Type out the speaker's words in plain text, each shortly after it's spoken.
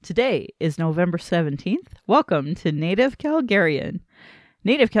Today is November 17th. Welcome to Native Calgarian.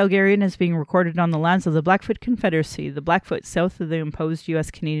 Native Calgarian is being recorded on the lands of the Blackfoot Confederacy. The Blackfoot south of the imposed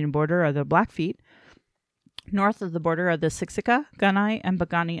U.S.-Canadian border are the Blackfeet. North of the border are the Siksika, Kainai, and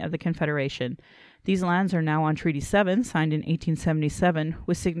Piikani of the Confederation. These lands are now on Treaty 7, signed in 1877,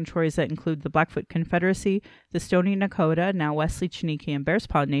 with signatories that include the Blackfoot Confederacy, the Stoney Nakoda, now Wesley, Chiniki, and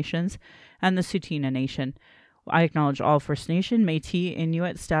Bearspaw Nations, and the Tsuut'ina Nation. I acknowledge all First Nation, Métis,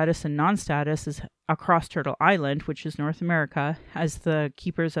 Inuit status and non-status across Turtle Island, which is North America, as the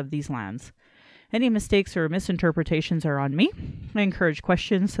keepers of these lands. Any mistakes or misinterpretations are on me. I encourage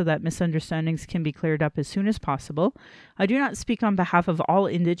questions so that misunderstandings can be cleared up as soon as possible. I do not speak on behalf of all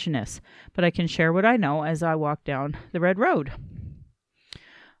Indigenous, but I can share what I know as I walk down the Red Road.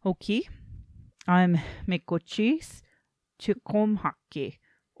 Okay, I'm Mikochis Chikomhaki,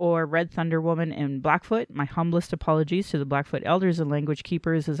 or Red Thunder Woman in Blackfoot. My humblest apologies to the Blackfoot elders and language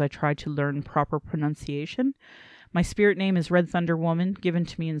keepers as I try to learn proper pronunciation. My spirit name is Red Thunder Woman, given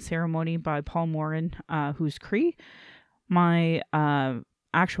to me in ceremony by Paul Morin, who's Cree. My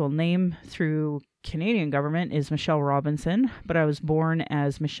actual name through Canadian government is Michelle Robinson, but I was born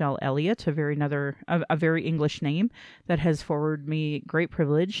as Michelle Elliott, a very English name that has forwarded me great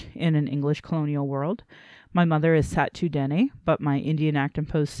privilege in an English colonial world. My mother is Satu Dene, but my Indian Act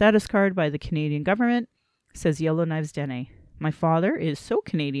imposed status card by the Canadian government says Yellowknives Dene. My father is so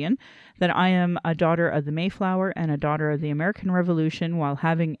Canadian that I am a daughter of the Mayflower and a daughter of the American Revolution while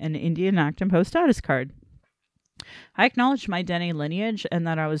having an Indian Act imposed status card. I acknowledge my Dene lineage and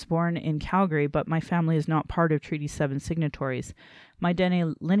that I was born in Calgary, but my family is not part of Treaty 7 signatories. My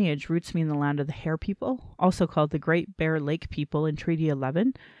Dene lineage roots me in the land of the Hare people, also called the Great Bear Lake people in Treaty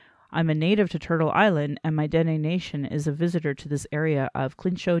 11. I'm a native to Turtle Island, and my Dene Nation is a visitor to this area of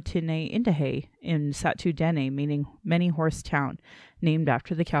Clincho Tine Indahe in Satu Dene, meaning many horse town, named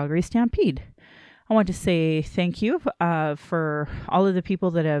after the Calgary Stampede. I want to say thank you for all of the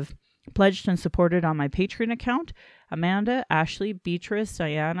people that have pledged and supported on my Patreon account: Amanda, Ashley, Beatrice,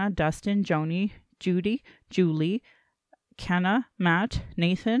 Diana, Dustin, Joni, Judy, Julie, Kenna, Matt,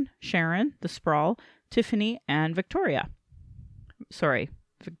 Nathan, Sharon, The Sprawl, Tiffany, and Victoria. Sorry.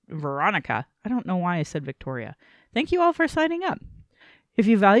 Veronica. I don't know why I said Victoria. Thank you all for signing up. If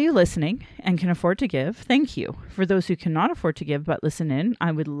you value listening and can afford to give, thank you. For those who cannot afford to give but listen in,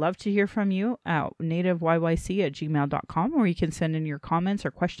 I would love to hear from you at nativeyyc@gmail.com, where you can send in your comments or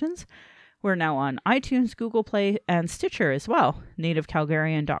questions. We're now on iTunes, Google Play, and Stitcher as well.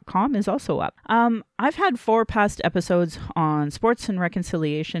 NativeCalgarian.com is also up. I've had 4 past episodes on sports and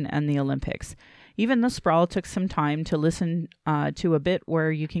reconciliation and the Olympics. Even The Sprawl took some time to listen to a bit where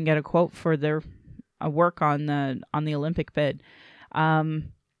you can get a quote for their work on the Olympic bid. A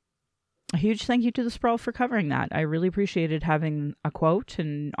huge thank you to The Sprawl for covering that. I really appreciated having a quote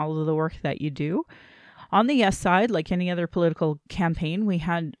and all of the work that you do. On the yes side, like any other political campaign, we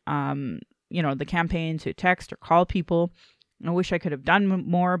had the campaign to text or call people. I wish I could have done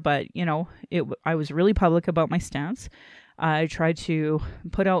more, but I was really public about my stance. I tried to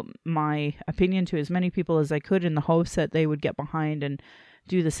put out my opinion to as many people as I could in the hopes that they would get behind and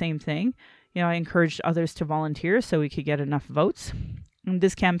do the same thing. I encouraged others to volunteer so we could get enough votes. And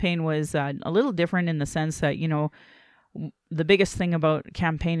this campaign was a little different in the sense that, the biggest thing about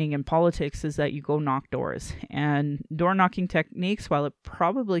campaigning in politics is that you go knock doors. And door knocking techniques, while it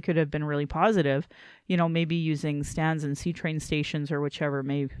probably could have been really positive, maybe using stands and C-train stations or whichever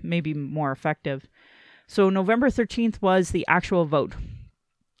may be more effective. So November 13th was the actual vote,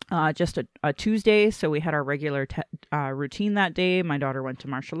 just a Tuesday. So we had our regular routine that day. My daughter went to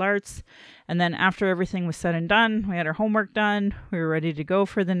martial arts. And then after everything was said and done, we had our homework done. We were ready to go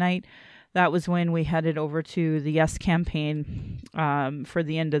for the night. That was when we headed over to the Yes campaign for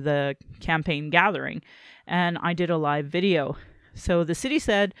the end of the campaign gathering. And I did a live video. So the city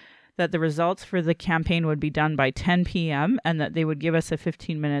said that the results for the campaign would be done by 10 p.m. and that they would give us a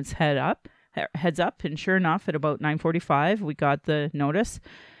 15 minutes heads up. And sure enough, at about 9:45, we got the notice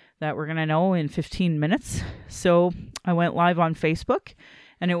that we're going to know in 15 minutes. So I went live on Facebook,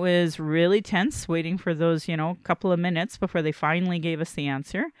 and it was really tense waiting for those, couple of minutes before they finally gave us the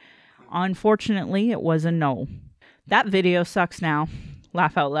answer. Unfortunately, it was a no. That video sucks now.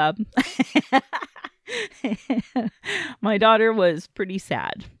 Laugh out loud. My daughter was pretty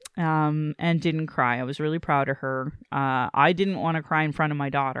sad and didn't cry. I was really proud of her. I didn't want to cry in front of my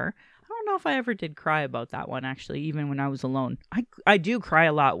daughter. I don't know if I ever did cry about that one, actually, even when I was alone. I do cry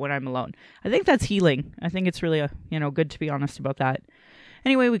a lot when I'm alone. I think that's healing. I think it's really good to be honest about that.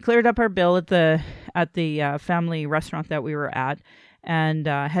 Anyway, we cleared up our bill at the family restaurant that we were at and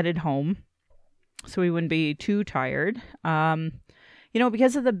headed home so we wouldn't be too tired.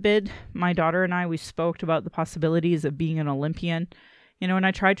 Because of the bid, my daughter and we spoke about the possibilities of being an Olympian, and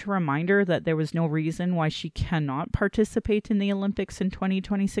I tried to remind her that there was no reason why she cannot participate in the Olympics in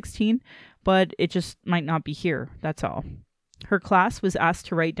 2016, but it just might not be here. That's all. Her class was asked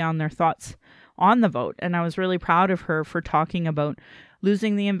to write down their thoughts on the vote, and I was really proud of her for talking about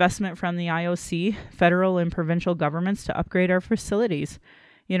losing the investment from the IOC, federal and provincial governments to upgrade our facilities.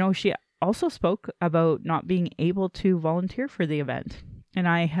 She also spoke about not being able to volunteer for the event, and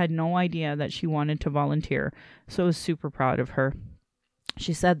I had no idea that she wanted to volunteer, so I was super proud of her.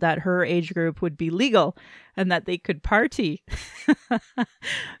 She said that her age group would be legal and that they could party.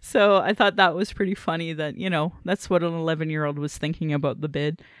 So I thought that was pretty funny that, that's what an 11-year-old was thinking about the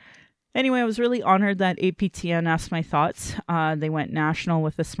bid. Anyway, I was really honored that APTN asked my thoughts. They went national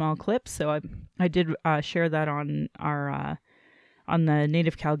with a small clip, so I did share that on our on the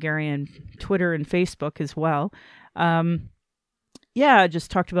Native Calgarian Twitter and Facebook as well. I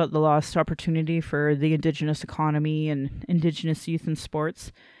just talked about the lost opportunity for the Indigenous economy and Indigenous youth in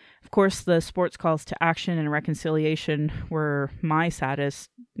sports. Of course, the sports calls to action and reconciliation were my saddest,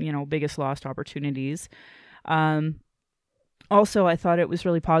 biggest lost opportunities. Also, I thought it was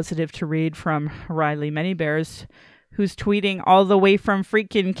really positive to read from Riley Manybears, who's tweeting all the way from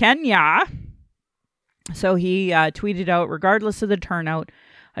freaking Kenya. So he tweeted out, regardless of the turnout,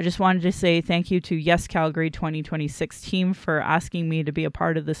 I just wanted to say thank you to Yes Calgary 2026 team for asking me to be a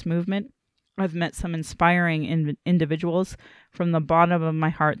part of this movement. I've met some inspiring individuals. From the bottom of my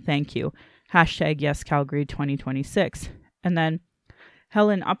heart, thank you. # Yes Calgary 2026. And then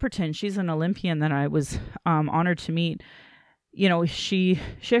Helen Upperton, she's an Olympian that I was honored to meet. She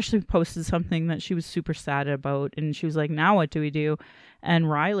actually posted something that she was super sad about, and she was like, now what do we do?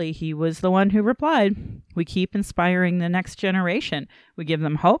 And Riley, he was the one who replied, we keep inspiring the next generation. We give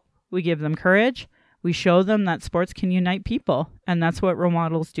them hope. We give them courage. We show them that sports can unite people, and that's what role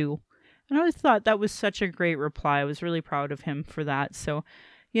models do. And I always thought that was such a great reply. I was really proud of him for that. So,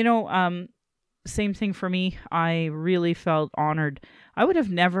 same thing for me. I really felt honored. I would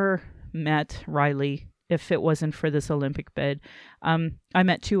have never met Riley if it wasn't for this Olympic bid. I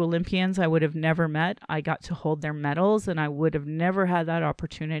met 2 Olympians I would have never met. I got to hold their medals, and I would have never had that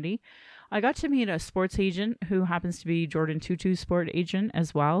opportunity. I got to meet a sports agent who happens to be Jordan Tutu's sport agent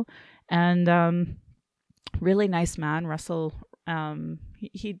as well. And really nice man, Russell.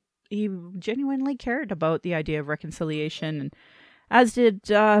 He genuinely cared about the idea of reconciliation. And as did,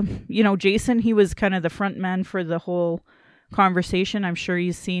 Jason. He was kind of the front man for the whole conversation. I'm sure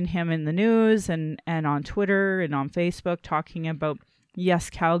you've seen him in the news and on Twitter and on Facebook talking about Yes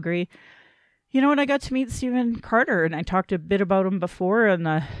Calgary. And I got to meet Stephen Carter, and I talked a bit about him before on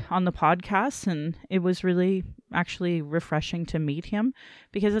the podcast, and it was really actually refreshing to meet him,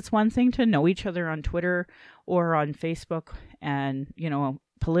 because it's one thing to know each other on Twitter or on Facebook and,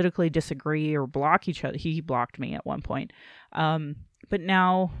 politically disagree or block each other. He blocked me at one point. But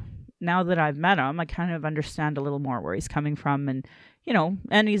now that I've met him, I kind of understand a little more where he's coming from, and,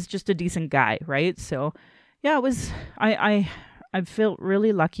 and he's just a decent guy, right? So yeah, I felt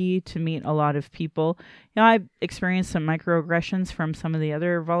really lucky to meet a lot of people. I experienced some microaggressions from some of the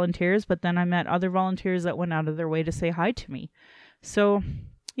other volunteers, but then I met other volunteers that went out of their way to say hi to me. So,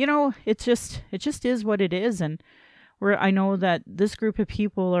 it just is what it is. And I know that this group of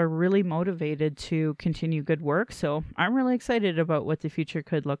people are really motivated to continue good work. So I'm really excited about what the future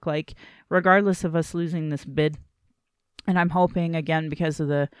could look like, regardless of us losing this bid. And I'm hoping, again, because of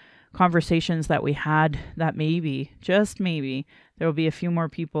the conversations that we had, that maybe, just maybe, there will be a few more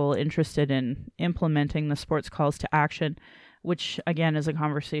people interested in implementing the sports calls to action, which, again, is a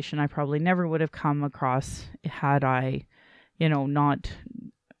conversation I probably never would have come across had I, not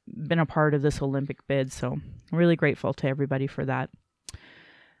been a part of this Olympic bid. So I'm really grateful to everybody for that.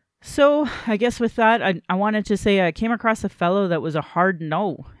 So I guess with that, I wanted to say I came across a fellow that was a hard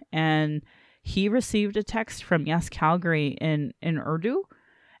no, and he received a text from Yes Calgary in Urdu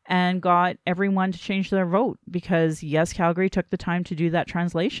and got everyone to change their vote, because Yes Calgary took the time to do that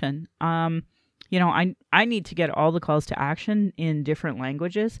translation. I need to get all the calls to action in different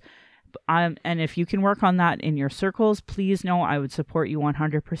languages. And if you can work on that in your circles, please know I would support you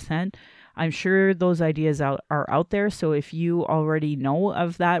 100%. I'm sure those ideas are out there. So if you already know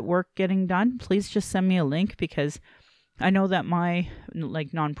of that work getting done, please just send me a link, because I know that my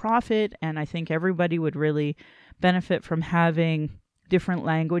nonprofit, and I think everybody would really benefit from having different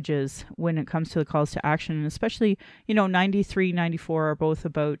languages when it comes to the calls to action. And especially, 93, 94 are both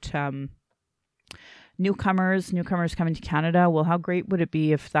about newcomers coming to Canada. Well, how great would it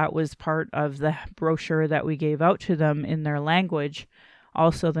be if that was part of the brochure that we gave out to them in their language,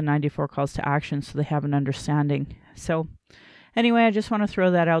 also the 94 calls to action, so they have an understanding. So Anyway, I just want to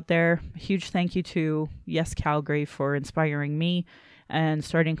throw that out there. A huge thank you to Yes Calgary for inspiring me and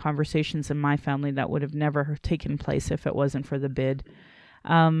starting conversations in my family that would have never taken place if it wasn't for the bid.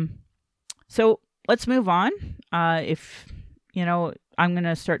 So let's move on. I'm going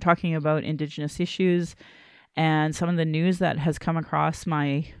to start talking about Indigenous issues and some of the news that has come across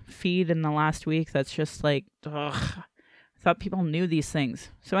my feed in the last week. That's just like, ugh. I thought people knew these things.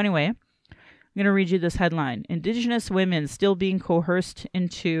 So anyway, I'm going to read you this headline. Indigenous women still being coerced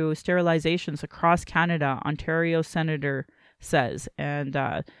into sterilizations across Canada, Ontario Senator says.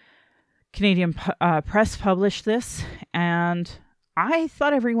 And Canadian press published this, and I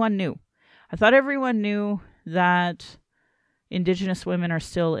thought everyone knew. I thought everyone knew that Indigenous women are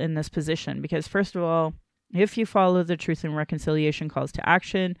still in this position because, first of all, if you follow the Truth and Reconciliation calls to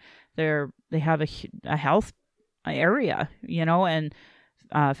action, they have a health area, and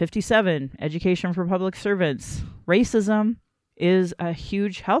 57, education for public servants. Racism is a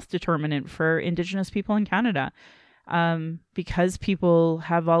huge health determinant for Indigenous people in Canada. Because people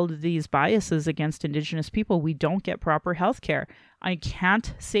have all of these biases against Indigenous people, we don't get proper health care. I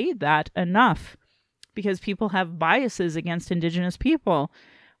can't say that enough because people have biases against Indigenous people.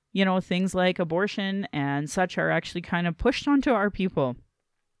 Things like abortion and such are actually kind of pushed onto our people.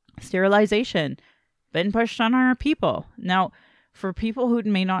 Sterilization, been pushed on our people. Now, for people who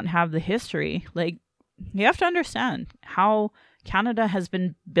may not have the history, you have to understand how Canada has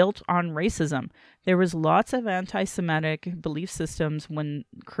been built on racism. There was lots of anti-Semitic belief systems when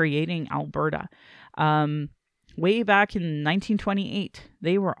creating Alberta. Way back in 1928,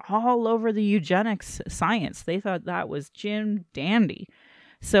 they were all over the eugenics science. They thought that was Jim Dandy.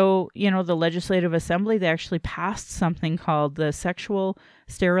 So, the Legislative Assembly, they actually passed something called the Sexual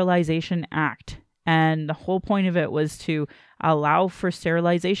Sterilization Act. And the whole point of it was to allow for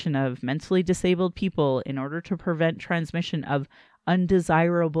sterilization of mentally disabled people in order to prevent transmission of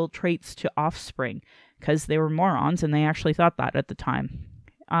undesirable traits to offspring, because they were morons and they actually thought that at the time.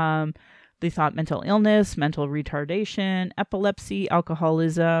 They thought mental illness, mental retardation, epilepsy,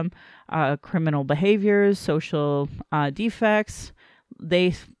 alcoholism, criminal behaviors, social defects.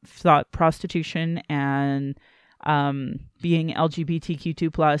 They thought prostitution and being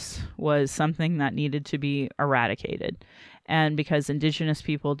LGBTQ2+ was something that needed to be eradicated. And because Indigenous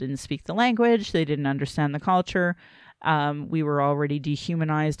people didn't speak the language, they didn't understand the culture, we were already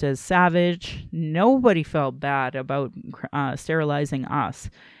dehumanized as savage. Nobody felt bad about sterilizing us.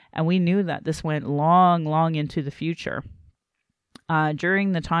 And we knew that this went long, long into the future.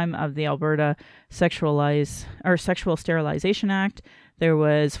 During the time of the Alberta Sexual Sterilization Act, there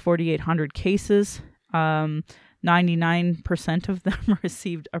was 4,800 cases. 99% of them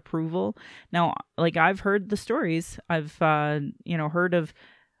received approval. Now, I've heard the stories. I've, heard of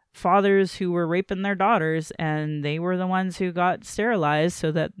fathers who were raping their daughters, and they were the ones who got sterilized so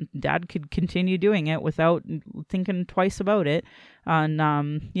that dad could continue doing it without thinking twice about it on,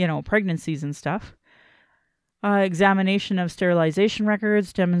 pregnancies and stuff. Examination of sterilization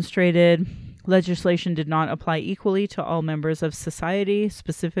records demonstrated legislation did not apply equally to all members of society.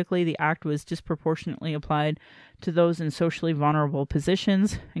 Specifically, the act was disproportionately applied to those in socially vulnerable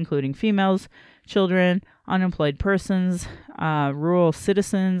positions, including females, children, unemployed persons, rural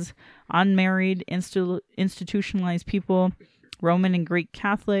citizens, unmarried, institutionalized people, Roman and Greek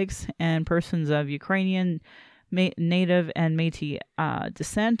Catholics, and persons of Ukrainian, Native, and Métis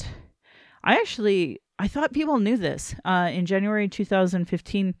descent. I thought people knew this. In January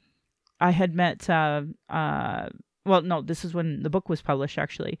 2015, I had met, this is when the book was published,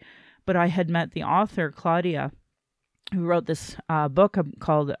 actually, but I had met the author, Claudia, who wrote this book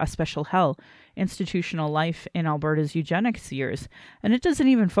called A Special Hell, Institutional Life in Alberta's Eugenics Years. And it doesn't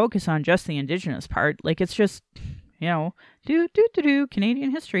even focus on just the Indigenous part. It's just,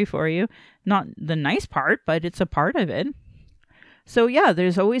 Canadian history for you. Not the nice part, but it's a part of it. So yeah,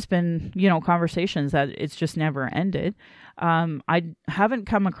 there's always been, conversations that it's just never ended. I haven't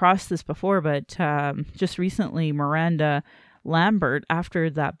come across this before, but just recently, Miranda Lambert,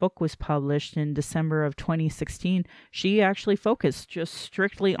 after that book was published in December of 2016, she actually focused just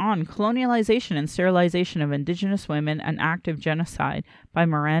strictly on colonialization and sterilization of Indigenous women and active genocide by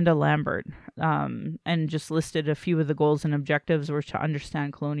Miranda Lambert, and just listed a few of the goals and objectives were to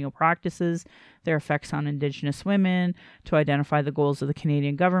understand colonial practices, their effects on Indigenous women, to identify the goals of the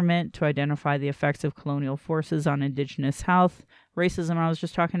Canadian government, to identify the effects of colonial forces on Indigenous health, racism I was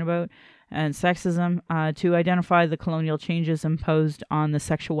just talking about, and sexism, to identify the colonial changes imposed on the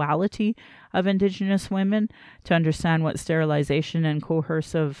sexuality of Indigenous women, to understand what sterilization and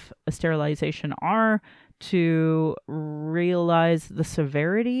coercive sterilization are, to realize the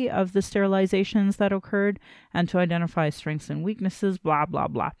severity of the sterilizations that occurred and to identify strengths and weaknesses, blah, blah,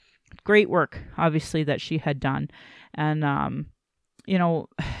 blah. Great work, obviously, that she had done. And,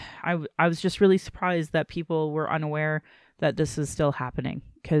 I was just really surprised that people were unaware that this is still happening,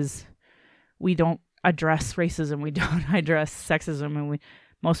 because we don't address racism, we don't address sexism, and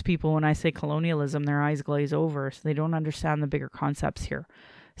most people, when I say colonialism, their eyes glaze over, so they don't understand the bigger concepts here.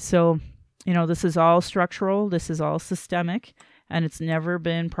 So, this is all structural, this is all systemic, and it's never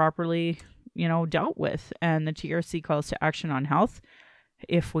been properly, dealt with. And the TRC calls to action on health.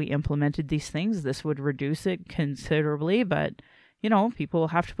 If we implemented these things, this would reduce it considerably, but, people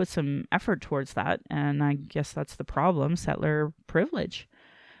have to put some effort towards that. And I guess that's the problem, settler privilege.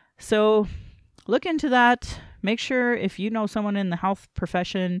 So look into that. Make sure if you know someone in the health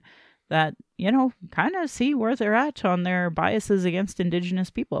profession that, kind of see where they're at on their biases against Indigenous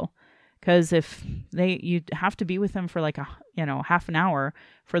people. Because if you have to be with them for like half an hour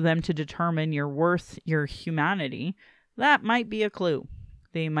for them to determine your worth, your humanity, that might be a clue.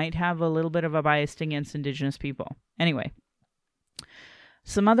 They might have a little bit of a bias against Indigenous people. Anyway,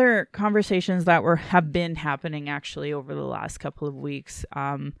 some other conversations that have been happening actually over the last couple of weeks.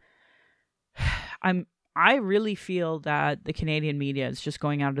 I really feel that the Canadian media is just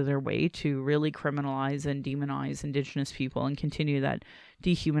going out of their way to really criminalize and demonize Indigenous people and continue that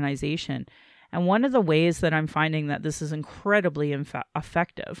dehumanization. And one of the ways that I'm finding that this is incredibly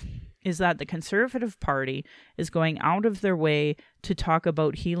effective is that the Conservative Party is going out of their way to talk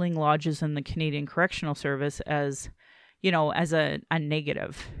about healing lodges in the Canadian Correctional Service as a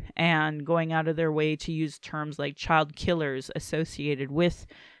negative, and going out of their way to use terms like child killers associated with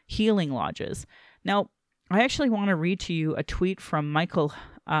healing lodges. Now, I actually want to read to you a tweet from Michael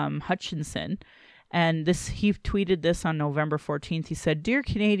Hutchinson, and he tweeted this on November 14th. He said, "Dear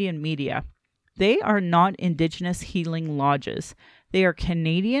Canadian media, they are not Indigenous healing lodges. They are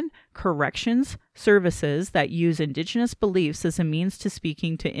Canadian corrections services that use Indigenous beliefs as a means to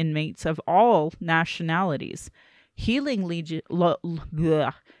speaking to inmates of all nationalities. Healing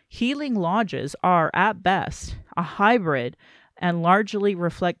lodges are, at best, a hybrid and largely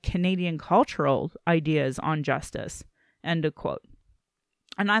reflect Canadian cultural ideas on justice." End of quote.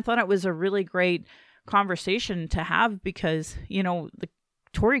 And I thought it was a really great conversation to have because, the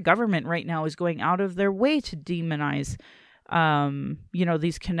Tory government right now is going out of their way to demonize,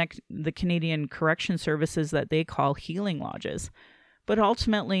 the Canadian correction services that they call healing lodges. But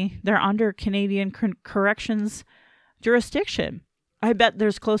ultimately, they're under Canadian corrections jurisdiction. I bet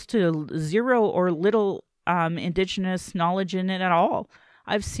there's close to zero or little Indigenous knowledge in it at all.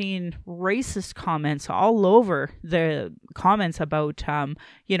 I've seen racist comments all over the comments about,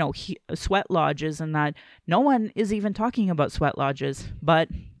 sweat lodges, and that no one is even talking about sweat lodges. But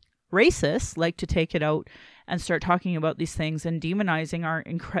racists like to take it out and start talking about these things and demonizing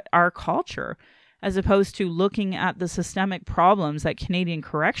our culture, as opposed to looking at the systemic problems that Canadian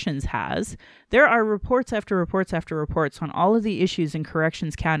corrections has. There are reports after reports after reports on all of the issues in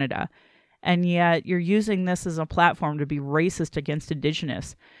Corrections Canada. And yet you're using this as a platform to be racist against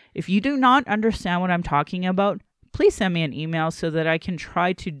Indigenous. If you do not understand what I'm talking about, please send me an email so that I can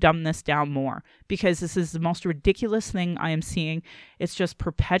try to dumb this down more, because this is the most ridiculous thing I am seeing. It's just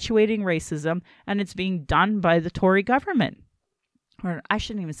perpetuating racism, and it's being done by the Tory government. Or I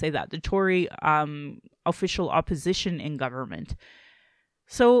shouldn't even say that, the Tory official opposition in government.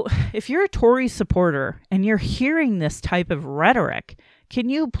 So if you're a Tory supporter and you're hearing this type of rhetoric, can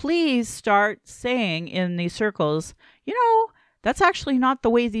you please start saying in these circles, that's actually not the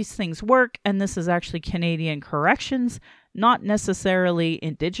way these things work, and this is actually Canadian corrections, not necessarily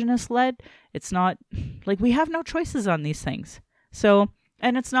Indigenous led. It's not like we have no choices on these things. So,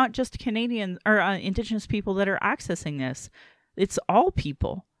 and it's not just Canadian or Indigenous people that are accessing this. It's all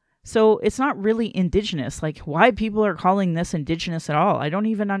people. So it's not really Indigenous. Like, why people are calling this Indigenous at all, I don't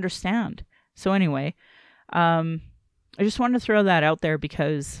even understand. So anyway, I just wanted to throw that out there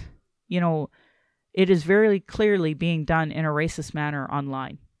because, it is very clearly being done in a racist manner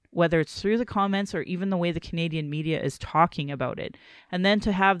online, whether it's through the comments or even the way the Canadian media is talking about it. And then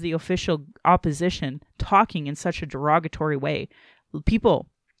to have the official opposition talking in such a derogatory way. People,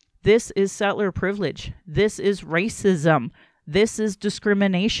 this is settler privilege. This is racism. This is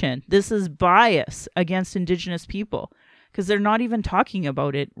discrimination. This is bias against Indigenous people, because they're not even talking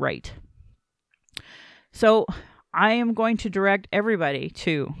about it right. So I am going to direct everybody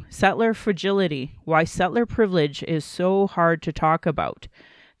to Settler Fragility, Why Settler Privilege is So Hard to Talk About.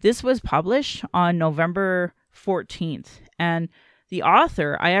 This was published on November 14th. And the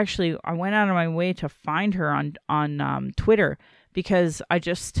author, I went out of my way to find her on Twitter, because I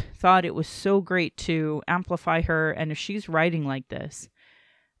just thought it was so great to amplify her. And if she's writing like this,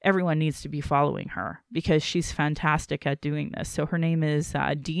 everyone needs to be following her because she's fantastic at doing this. So her name is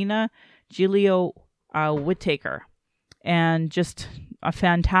Dina Gilio Whittaker, and just a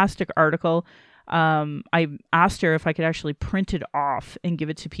fantastic article. I asked her if I could actually print it off and give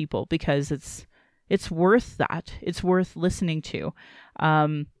it to people because it's worth that. It's worth listening to.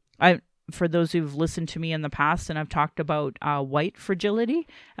 For those who've listened to me in the past, and I've talked about white fragility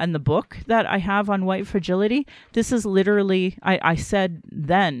and the book that I have on white fragility, this is literally, I said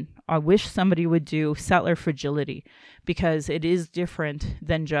then, I wish somebody would do settler fragility because it is different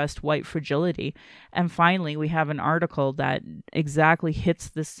than just white fragility. And finally, we have an article that exactly hits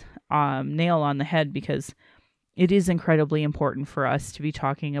this nail on the head because it is incredibly important for us to be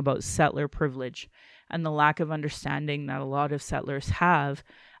talking about settler privilege and the lack of understanding that a lot of settlers have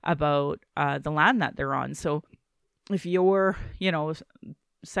about the land that they're on. So if your,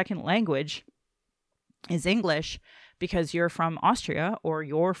 second language is English because you're from Austria or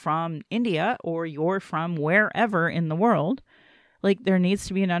you're from India or you're from wherever in the world, like there needs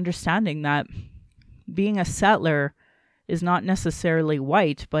to be an understanding that being a settler is not necessarily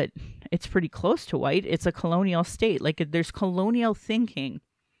white, but it's pretty close to white. It's a colonial state. Like there's colonial thinking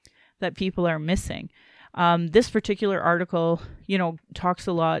that people are missing. This particular article, talks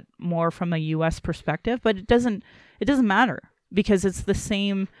a lot more from a U.S. perspective, but it doesn't matter because it's the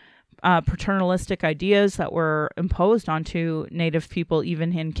same paternalistic ideas that were imposed onto Native people,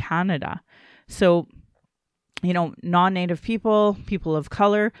 even in Canada. So, non-Native people of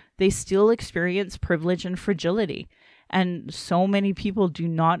color, they still experience privilege and fragility. And so many people do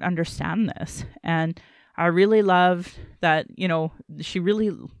not understand this. And I really love that, she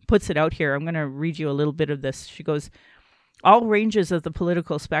really puts it out here. I'm going to read you a little bit of this. She goes, all ranges of the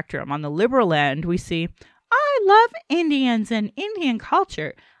political spectrum. On the liberal end, we see, I love Indians and Indian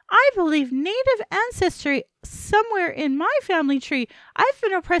culture. I believe Native ancestry somewhere in my family tree. I've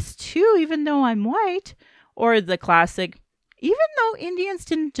been oppressed too, even though I'm white. Or the classic, even though Indians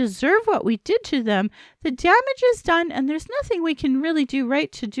didn't deserve what we did to them, the damage is done and there's nothing we can really do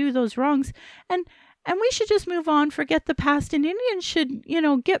right to do those wrongs. And we should just move on, forget the past, and Indians should,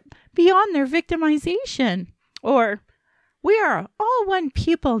 get beyond their victimization. Or, we are all one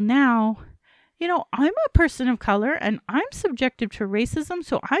people now. I'm a person of color and I'm subjected to racism,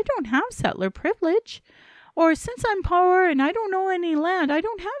 so I don't have settler privilege. Or, since I'm poor and I don't own any land, I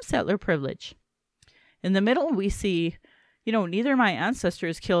don't have settler privilege. In the middle, we see, neither my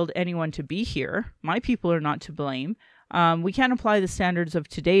ancestors killed anyone to be here. My people are not to blame. We can't apply the standards of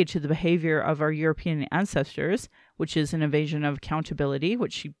today to the behavior of our European ancestors, which is an evasion of accountability,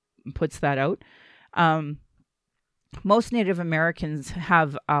 which she puts that out. Most Native Americans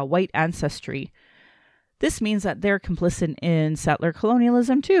have white ancestry. This means that they're complicit in settler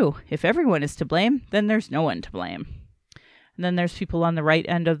colonialism too. If everyone is to blame, then there's no one to blame. And then there's people on the right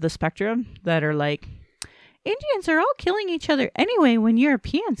end of the spectrum that are like, Indians are all killing each other anyway when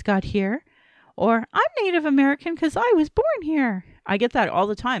Europeans got here. Or, I'm Native American because I was born here. I get that all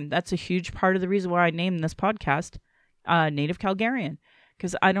the time. That's a huge part of the reason why I named this podcast Native Calgarian.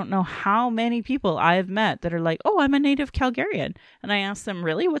 Because I don't know how many people I have met that are like, oh, I'm a Native Calgarian. And I ask them,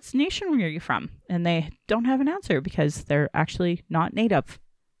 really? What nation are you from? And they don't have an answer because they're actually not Native.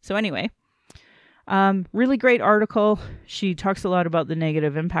 So anyway, really great article. She talks a lot about the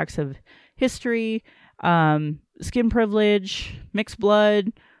negative impacts of history, skin privilege, mixed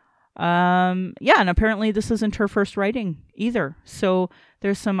blood. And apparently this isn't her first writing either. So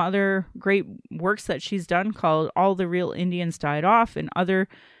there's some other great works that she's done called All the Real Indians Died Off and other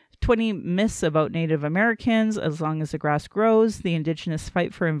 20 myths about Native Americans, As Long as the Grass Grows, the Indigenous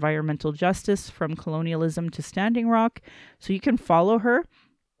Fight for Environmental Justice from Colonialism to Standing Rock. So you can follow her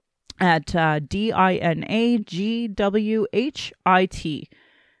at DINAGWHIT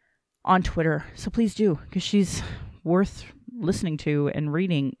on Twitter. So please do, because she's worth listening to and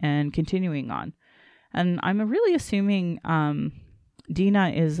reading and continuing on. And I'm really assuming Dina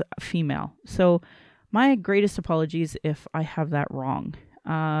is female. So my greatest apologies if I have that wrong.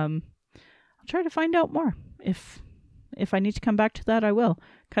 I'll try to find out more. If I need to come back to that, I will.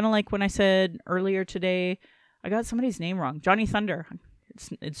 Kind of like when I said earlier today, I got somebody's name wrong. Johnny Thunder.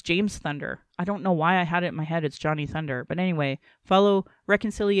 It's James Thunder. I don't know why I had it in my head. It's Johnny Thunder. But anyway, follow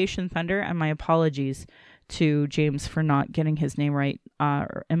Reconciliation Thunder, and my apologies to James for not getting his name right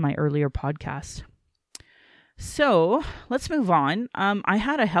in my earlier podcast. So let's move on. I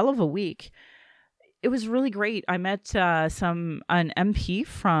had a hell of a week. It was really great. I met an MP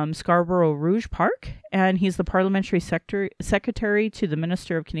from Scarborough Rouge Park, and he's the parliamentary secretary to the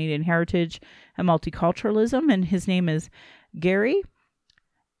Minister of Canadian Heritage and Multiculturalism, and his name is Gary,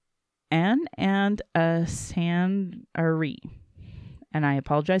 Anne, and Sandari. And I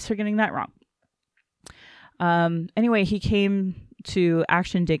apologize for getting that wrong. Anyway, he came to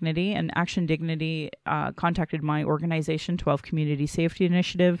Action Dignity, and Action Dignity contacted my organization, 12 Community Safety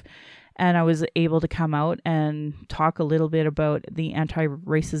Initiative, and I was able to come out and talk a little bit about the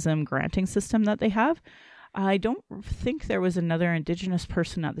anti-racism granting system that they have. I don't think there was another Indigenous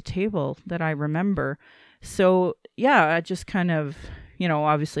person at the table that I remember. So yeah, I just kind of,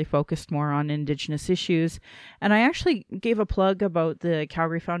 obviously focused more on Indigenous issues. And I actually gave a plug about the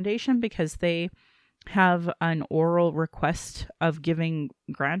Calgary Foundation because they have an oral request of giving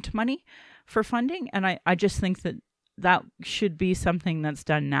grant money for funding. And I just think that should be something that's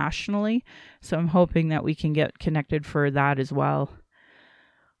done nationally. So I'm hoping that we can get connected for that as well.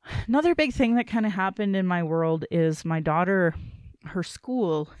 Another big thing that kind of happened in my world is my daughter, her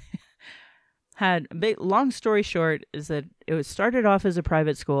school had long story short is that it was started off as a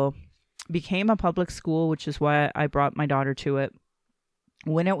private school, became a public school, which is why I brought my daughter to it.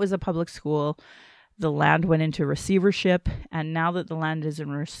 When it was a public school, the land went into receivership, and now that the land is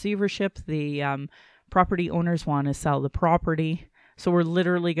in receivership, the property owners want to sell the property. So we're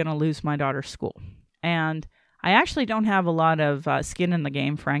literally going to lose my daughter's school. And I actually don't have a lot of skin in the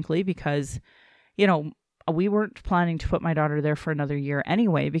game, frankly, because, we weren't planning to put my daughter there for another year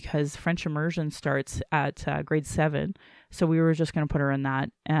anyway, because French immersion starts at grade 7. So we were just going to put her in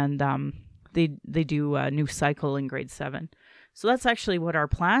that. And they do a new cycle in grade 7. So that's actually what our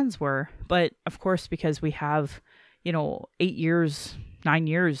plans were. But of course, because we have, 9 years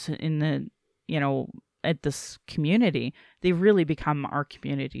in the, at this community, they've really become our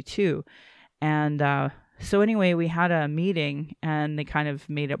community too. And so anyway, we had a meeting and they kind of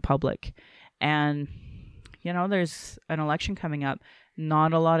made it public. And, there's an election coming up.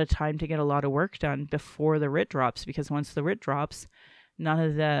 Not a lot of time to get a lot of work done before the writ drops, because once the writ drops, none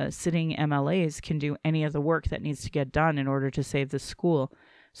of the sitting MLAs can do any of the work that needs to get done in order to save the school.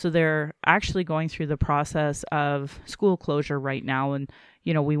 So they're actually going through the process of school closure right now. And,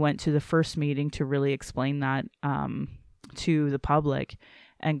 we went to the first meeting to really explain that to the public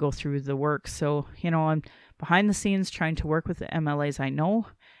and go through the work. So, I'm behind the scenes trying to work with the MLAs I know.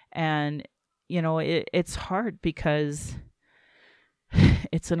 And, it's hard because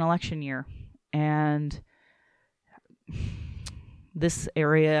it's an election year. And this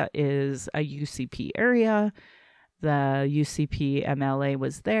area is a UCP area. The UCP MLA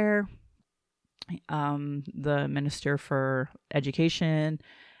was there. The Minister for Education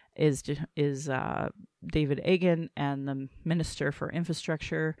is David Egan, and the Minister for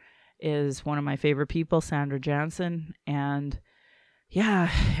Infrastructure is one of my favorite people, Sandra Jansen. And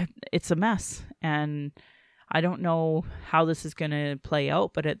yeah, it's a mess. And I don't know how this is going to play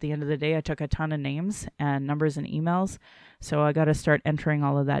out, but at the end of the day, I took a ton of names and numbers and emails. So I got to start entering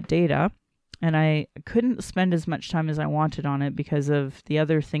all of that data. And I couldn't spend as much time as I wanted on it because of the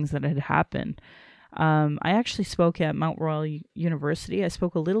other things that had happened. I actually spoke at Mount Royal University. I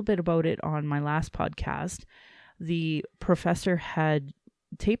spoke a little bit about it on my last podcast. The professor had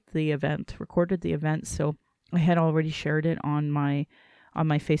taped the event, recorded the event. So I had already shared it on my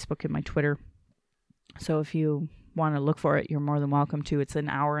Facebook and my Twitter. So if you want to look for it, you're more than welcome to. It's an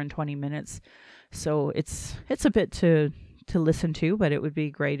hour and 20 minutes. So it's a bit to listen to, but it would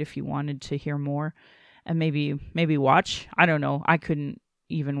be great if you wanted to hear more and maybe watch. I don't know. I couldn't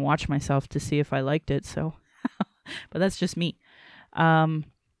even watch myself to see if I liked it. So, but that's just me. I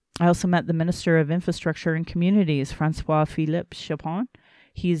also met the Minister of Infrastructure and Communities, Francois Philippe Chapon.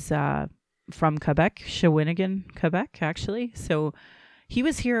 He's from Quebec, Shawinigan, Quebec, actually. So he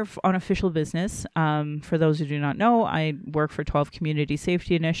was here on official business. For those who do not know, I work for 12 Community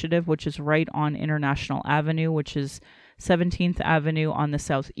Safety Initiative, which is right on International Avenue, which is 17th Avenue on the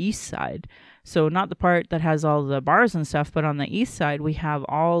southeast side. So not the part that has all the bars and stuff, but on the east side, we have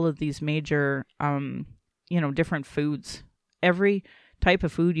all of these major, different foods. Every type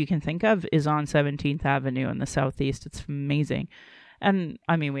of food you can think of is on 17th Avenue in the southeast. It's amazing. And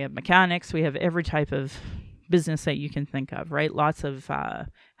I mean, we have mechanics, we have every type of business that you can think of, right? Lots of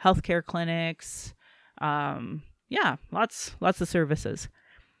healthcare clinics. Lots of services.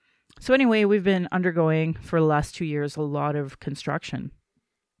 So anyway, we've been undergoing for the last 2 years a lot of construction,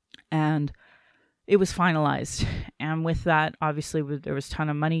 and it was finalized. And with that, obviously, there was a ton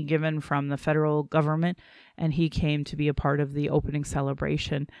of money given from the federal government, and he came to be a part of the opening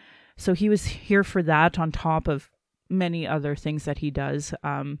celebration. So he was here for that on top of many other things that he does.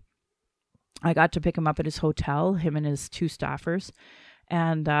 I got to pick him up at his hotel, him and his 2 staffers,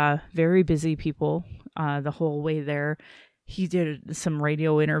 and very busy people the whole way there. He did some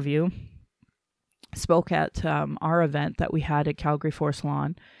radio interview, spoke at our event that we had at Calgary Forest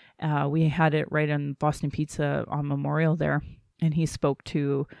Lawn. We had it right on Boston Pizza on Memorial there, and he spoke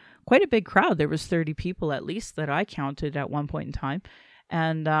to quite a big crowd. There was 30 people at least that I counted at one point in time,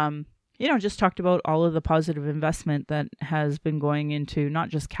 and just talked about all of the positive investment that has been going into not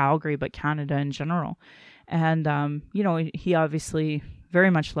just Calgary but Canada in general. And he obviously very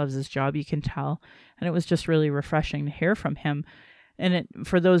much loves his job, you can tell, and it was just really refreshing to hear from him. And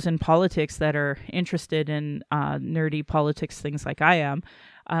for those in politics that are interested in nerdy politics, things like I am,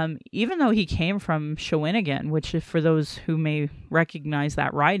 even though he came from Shawinigan, which for those who may recognize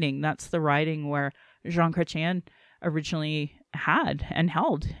that riding, that's the riding where Jean Chrétien originally had and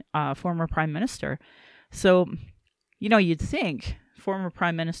held, former prime minister. So, you'd think former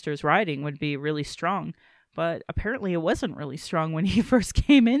prime minister's riding would be really strong, but apparently it wasn't really strong when he first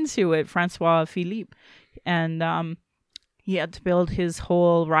came into it, Francois Philippe. And he had to build his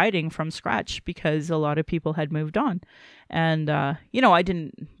whole riding from scratch because a lot of people had moved on. And, I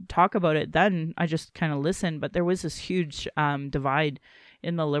didn't talk about it then. I just kind of listened. But there was this huge divide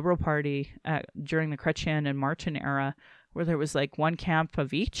in the Liberal Party during the Chrétien and Martin era, where there was like one camp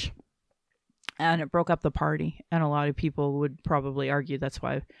of each. And it broke up the party. And a lot of people would probably argue that's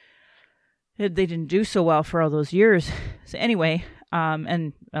why they didn't do so well for all those years. So anyway,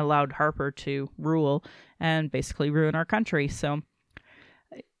 and allowed Harper to rule and basically ruin our country. So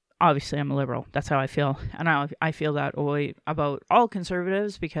obviously I'm a Liberal. That's how I feel. And I feel that way about all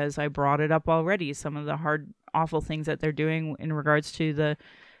Conservatives because I brought it up already. Some of the hard, awful things that they're doing in regards to the,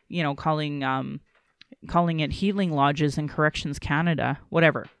 calling it healing lodges in Corrections Canada,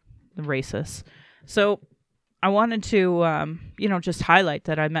 whatever, the racists. So I wanted to, just highlight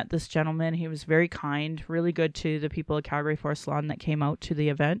that I met this gentleman. He was very kind, really good to the people at Calgary Forest Lawn that came out to the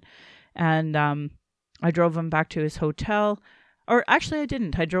event. And I drove him back to his hotel. Or actually, I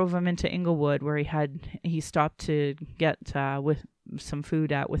didn't. I drove him into Inglewood where he stopped to get with some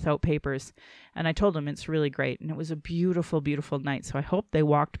food at Without Papers. And I told him it's really great. And it was a beautiful, beautiful night. So I hope they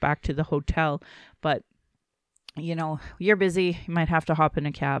walked back to the hotel. But, you're busy. You might have to hop in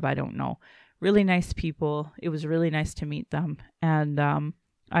a cab. I don't know. Really nice people. It was really nice to meet them. And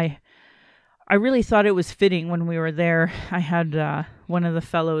I really thought it was fitting when we were there. I had one of the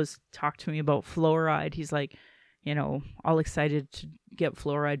fellows talk to me about fluoride. He's like, all excited to get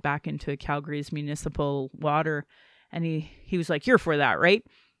fluoride back into Calgary's municipal water. And he was like, you're for that, right?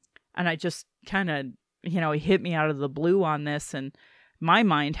 And I just kind of, he hit me out of the blue on this. And my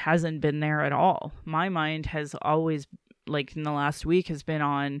mind hasn't been there at all. My mind has always, like in the last week, has been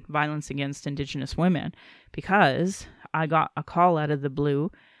on violence against Indigenous women because I got a call out of the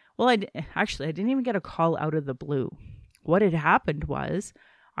blue. Well, I didn't even get a call out of the blue. What had happened was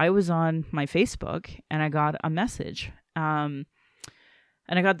I was on my Facebook and I got a message. And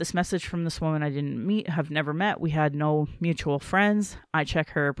I got this message from this woman I have never met. We had no mutual friends. I check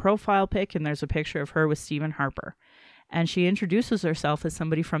her profile pic and there's a picture of her with Stephen Harper. And she introduces herself as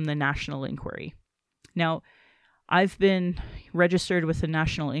somebody from the National Inquiry. Now, I've been registered with the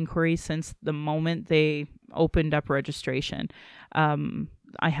National Inquiry since the moment they opened up registration.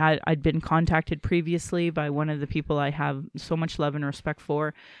 I'd been contacted previously by one of the people I have so much love and respect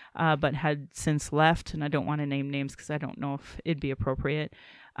for, but had since left, and I don't want to name names because I don't know if it'd be appropriate.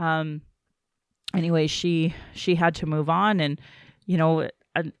 Anyway, she had to move on, and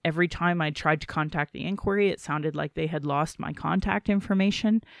every time I tried to contact the Inquiry, it sounded like they had lost my contact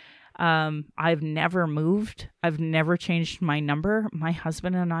information. I've never moved. I've never changed my number. My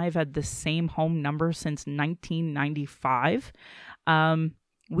husband and I have had the same home number since 1995.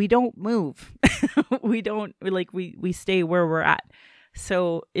 We don't move. We don't we stay where we're at.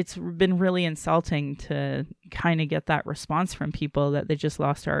 So it's been really insulting to kind of get that response from people that they just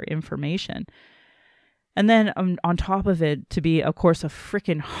lost our information. And then on top of it, to be, of course, a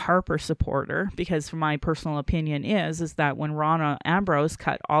freaking Harper supporter, because my personal opinion is that when Rona Ambrose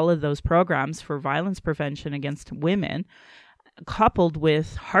cut all of those programs for violence prevention against women, coupled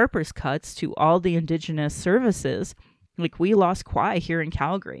with Harper's cuts to all the Indigenous services, like we lost Kwai here in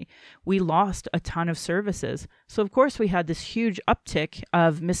Calgary. We lost a ton of services. So, of course, we had this huge uptick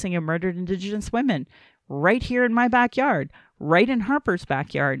of missing and murdered Indigenous women right here in my backyard, right in Harper's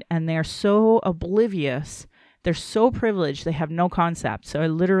backyard. And they're so oblivious. They're so privileged. They have no concept. So I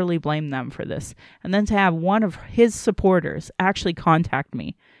literally blame them for this. And then to have one of his supporters actually contact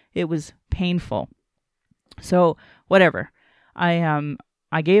me, it was painful. So whatever.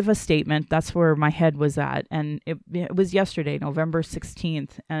 I gave a statement. That's where my head was at. And it was yesterday, November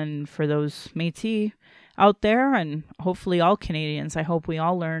 16th. And for those Métis out there, and hopefully all Canadians, I hope we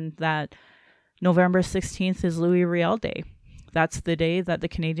all learned that November 16th is Louis Riel Day. That's the day that the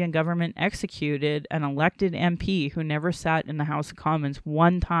Canadian government executed an elected MP who never sat in the House of Commons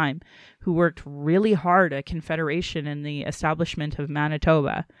one time, who worked really hard at Confederation and the establishment of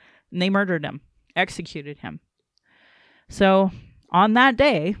Manitoba. And they murdered him, executed him. So on that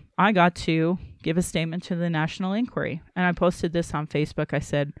day, I got to give a statement to the National Inquiry. And I posted this on Facebook. I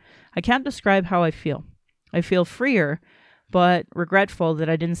said, I can't describe how I feel. I feel freer, but regretful that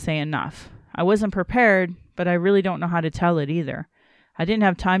I didn't say enough. I wasn't prepared, but I really don't know how to tell it either. I didn't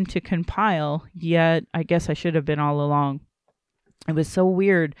have time to compile, yet I guess I should have been all along. It was so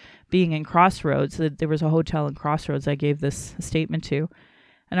weird being in Crossroads. There was a hotel in Crossroads I gave this statement to,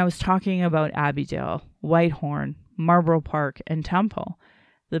 and I was talking about Abbeydale, Whitehorn, Marlborough Park, and Temple,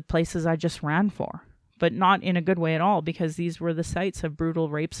 the places I just ran for, but not in a good way at all, because these were the sites of brutal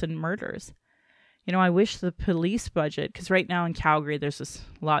rapes and murders. You know, I wish the police budget, because right now in Calgary, there's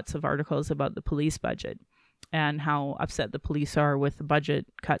lots of articles about the police budget and how upset the police are with the budget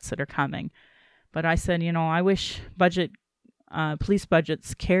cuts that are coming. But I said, you know, I wish police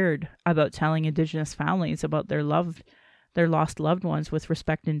budgets cared about telling Indigenous families about their lost loved ones with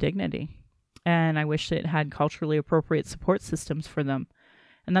respect and dignity. And I wish it had culturally appropriate support systems for them.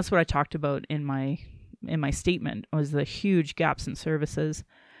 And that's what I talked about in my statement, was the huge gaps in services.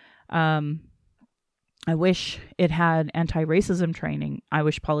 I wish it had anti-racism training. I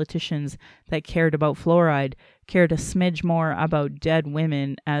wish politicians that cared about fluoride cared a smidge more about dead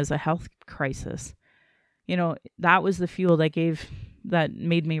women as a health crisis. You know, that was the fuel that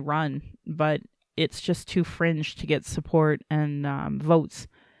made me run, but it's just too fringe to get support and votes.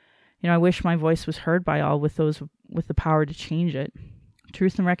 You know, I wish my voice was heard by all with those with the power to change it.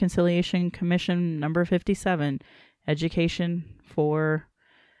 Truth and Reconciliation Commission number 57,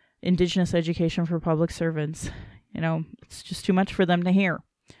 Indigenous education for public servants. You know, it's just too much for them to hear.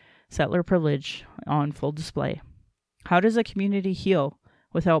 Settler privilege on full display. How does a community heal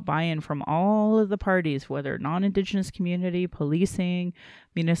without buy-in from all of the parties, whether non-Indigenous community, policing,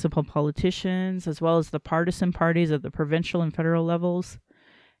 municipal politicians, as well as the partisan parties at the provincial and federal levels?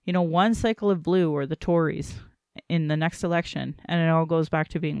 You know, one cycle of blue or the Tories in the next election, and it all goes back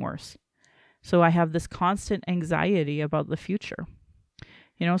to being worse. So I have this constant anxiety about the future.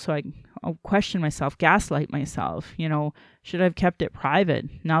 You know, so I'll question myself, gaslight myself. You know, should I have kept it private?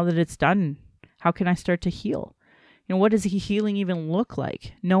 Now that it's done, how can I start to heal? You know, what does healing even look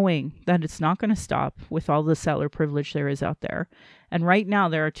like? Knowing that it's not going to stop with all the settler privilege there is out there. And right now,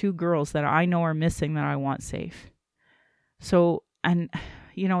 there are 2 girls that I know are missing that I want safe. So, and,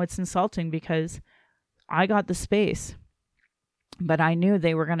 you know, it's insulting because I got the space, but I knew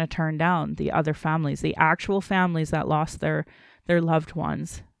they were going to turn down the other families, the actual families that lost their loved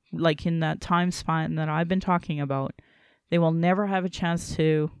ones, like in that time span that I've been talking about. They will never have a chance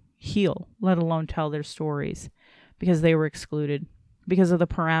to heal, let alone tell their stories, because they were excluded because of the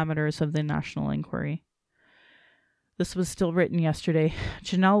parameters of the National Inquiry. This was still written yesterday.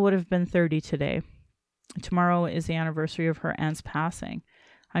 Janelle would have been 30 today. Tomorrow is the anniversary of her aunt's passing.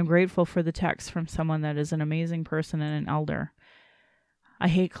 I'm grateful for the text from someone that is an amazing person and an elder. I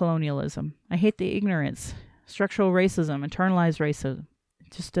hate colonialism. I hate the ignorance. Structural racism, internalized racism.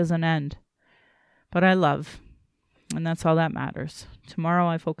 It just doesn't end. But I love, and that's all that matters. Tomorrow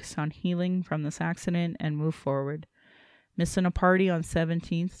I focus on healing from this accident and move forward. Missing a party on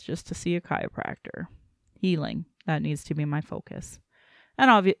 17th just to see a chiropractor. Healing, that needs to be my focus.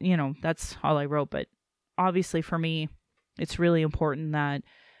 And you know, that's all I wrote, but obviously for me, it's really important that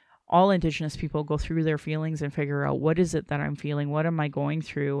all Indigenous people go through their feelings and figure out, what is it that I'm feeling? What am I going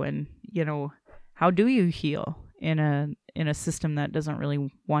through? And, you know, how do you heal in a system that doesn't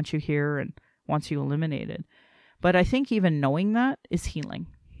really want you here and wants you eliminated? But I think even knowing that is healing.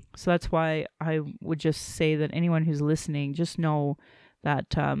 So that's why I would just say that anyone who's listening, just know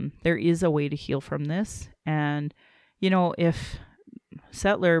that there is a way to heal from this. And, you know, if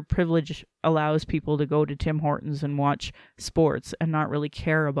settler privilege allows people to go to Tim Hortons and watch sports and not really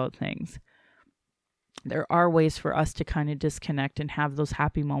care about things, there are ways for us to kind of disconnect and have those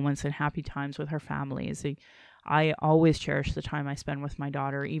happy moments and happy times with our families. I always cherish the time I spend with my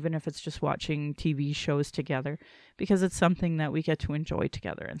daughter, even if it's just watching TV shows together, because it's something that we get to enjoy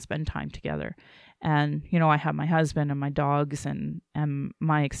together and spend time together. And, you know, I have my husband and my dogs and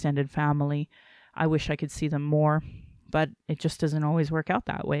my extended family. I wish I could see them more, but it just doesn't always work out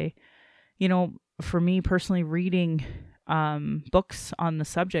that way. You know, for me personally, reading books on the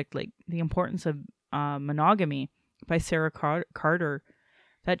subject, like The Importance of Monogamy by Sarah Carter,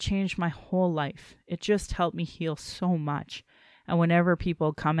 that changed my whole life. It just helped me heal so much. And whenever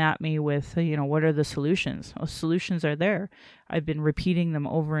people come at me with, you know, what are the solutions? Well, solutions are there. I've been repeating them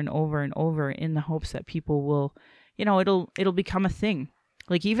over and over and over in the hopes that people will, it'll become a thing.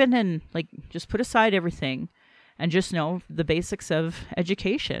 Like, even in, like, just put aside everything and just know the basics of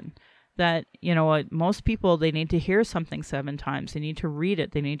education. That, most people, they need to hear something 7 times. They need to read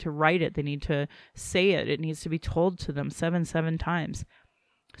it. They need to write it. They need to say it. It needs to be told to them seven times.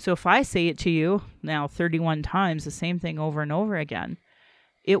 So if I say it to you now 31 times, the same thing over and over again,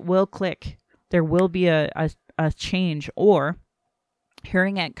 it will click. There will be a change. Or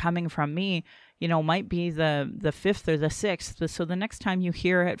hearing it coming from me, might be the 5th or the 6th. So the next time you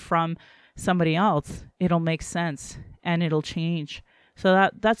hear it from somebody else, it'll make sense and it'll change. So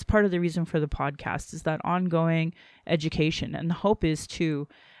that's part of the reason for the podcast, is that ongoing education. And the hope is, too,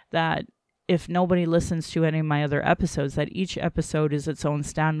 that if nobody listens to any of my other episodes, that each episode is its own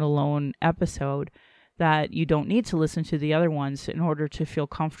standalone episode, that you don't need to listen to the other ones in order to feel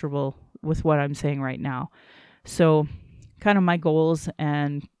comfortable with what I'm saying right now. So kind of my goals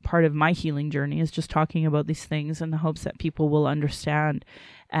and part of my healing journey is just talking about these things in the hopes that people will understand.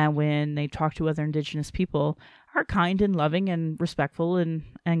 And when they talk to other Indigenous people, are kind and loving and respectful and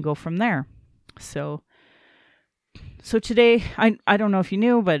go from there. So today, I don't know if you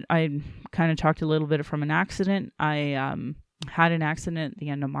knew, but I kind of talked a little bit from an accident. I had an accident at the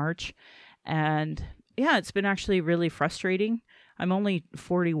end of March, and yeah, it's been actually really frustrating. I'm only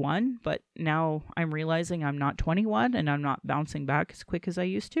 41, but now I'm realizing I'm not 21 and I'm not bouncing back as quick as I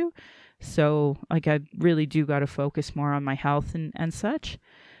used to. So like, I really do got to focus more on my health and such.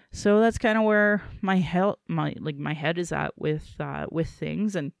 So that's kind of where my head is at with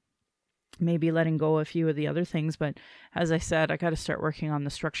things, and maybe letting go a few of the other things. But as I said, I got to start working on the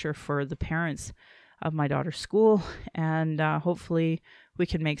structure for the parents of my daughter's school, and hopefully we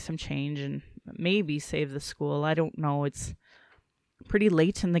can make some change and maybe save the school. I don't know. It's pretty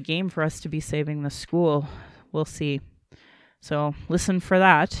late in the game for us to be saving the school. We'll see. So listen for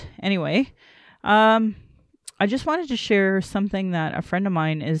that. Anyway, I just wanted to share something that a friend of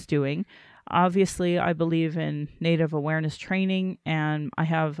mine is doing. Obviously, I believe in Native awareness training, and I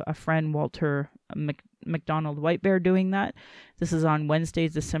have a friend, Walter McDonald White Bear, doing that. This is on Wednesday,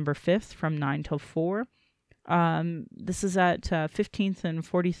 December 5th from 9 till 4. This is at 15th and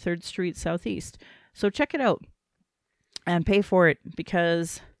 43rd Street Southeast. So check it out and pay for it,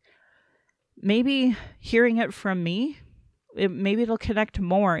 because maybe hearing it from me, maybe it'll connect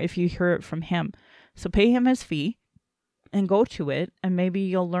more if you hear it from him. So pay him his fee and go to it, and maybe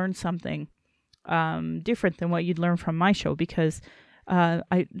you'll learn something different than what you'd learn from my show, because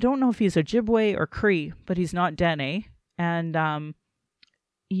I don't know if he's Ojibwe or Cree, but he's not Dene, and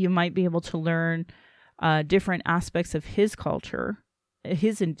you might be able to learn different aspects of his culture,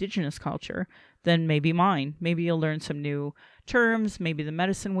 his Indigenous culture, than maybe mine. Maybe you'll learn some new terms, maybe the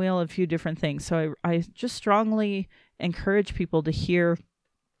medicine wheel, a few different things. So I just strongly encourage people to hear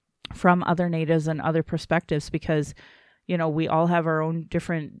from other natives and other perspectives, because we all have our own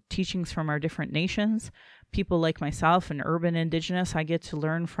different teachings from our different nations. People like myself, an urban Indigenous, I get to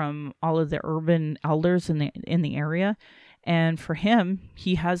learn from all of the urban elders in the area. And for him,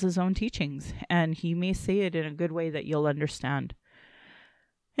 he has his own teachings, and he may say it in a good way that you'll understand.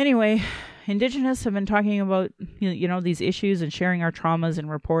 Anyway, Indigenous have been talking about these issues and sharing our traumas and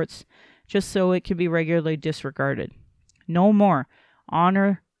reports just so it can be regularly disregarded. No more.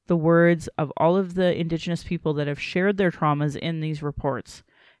 Honor the words of all of the Indigenous people that have shared their traumas in these reports.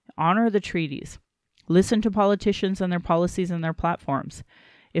 Honor the treaties. Listen to politicians and their policies and their platforms.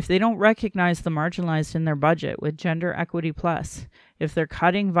 If they don't recognize the marginalized in their budget with Gender Equity Plus, if they're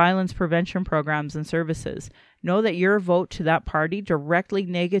cutting violence prevention programs and services, know that your vote to that party directly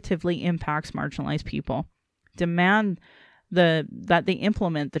negatively impacts marginalized people. Demand that they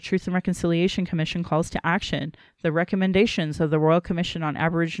implement the Truth and Reconciliation Commission calls to action, the recommendations of the Royal Commission on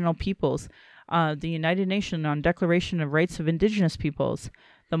Aboriginal Peoples, the United Nations on Declaration of Rights of Indigenous Peoples,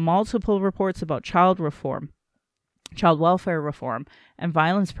 the multiple reports about child welfare reform, and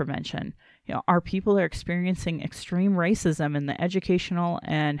violence prevention. Our people are experiencing extreme racism in the educational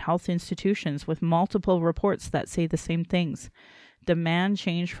and health institutions, with multiple reports that say the same things. Demand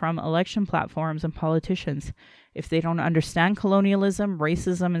change from election platforms and politicians. If they don't understand colonialism,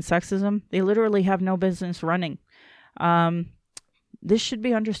 racism, and sexism, they literally have no business running. This should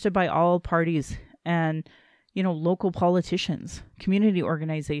be understood by all parties and, local politicians, community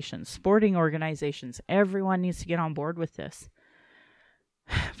organizations, sporting organizations. Everyone needs to get on board with this.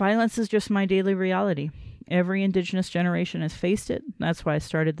 Violence is just my daily reality. Every Indigenous generation has faced it. That's why I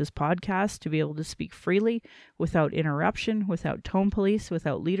started this podcast, to be able to speak freely, without interruption, without tone police,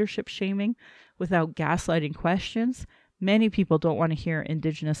 without leadership shaming, without gaslighting questions. Many people don't want to hear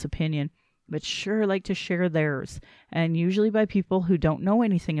Indigenous opinion, but sure like to share theirs, and usually by people who don't know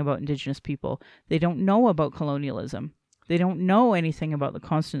anything about Indigenous people. They don't know about colonialism. They don't know anything about the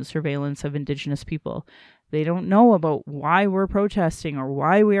constant surveillance of Indigenous people. They don't know about why we're protesting or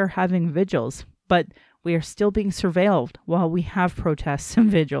why we are having vigils, but we are still being surveilled while we have protests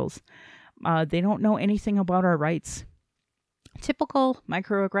and vigils. They don't know anything about our rights. Typical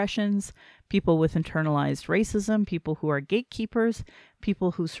microaggressions, people with internalized racism, people who are gatekeepers,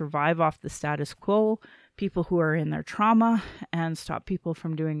 people who survive off the status quo, people who are in their trauma and stop people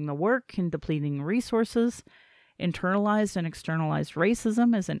from doing the work and depleting resources. Internalized and externalized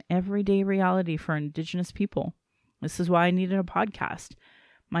racism is an everyday reality for Indigenous people. This is why I needed a podcast.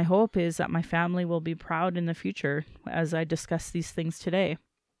 My hope is that my family will be proud in the future as I discuss these things today.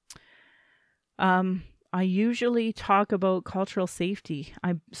 I usually talk about cultural safety.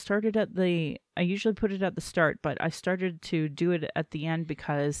 I usually put it at the start, but I started to do it at the end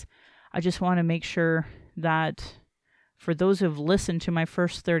because I just want to make sure that for those who have listened to my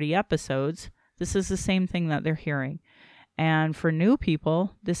first 30 episodes, this is the same thing that they're hearing. And for new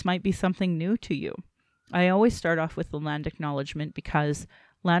people, this might be something new to you. I always start off with the land acknowledgement because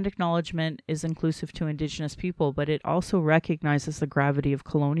land acknowledgement is inclusive to Indigenous people, but it also recognizes the gravity of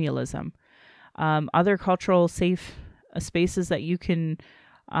colonialism. Other cultural safe spaces that you can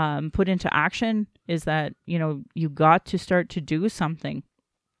put into action is that, you got to start to do something.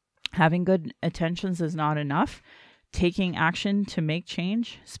 Having good intentions is not enough. Taking action to make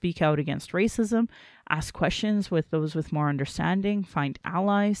change, speak out against racism, ask questions with those with more understanding, find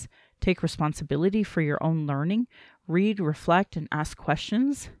allies, take responsibility for your own learning, read, reflect, and ask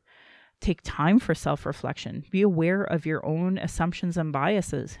questions. Take time for self-reflection. Be aware of your own assumptions and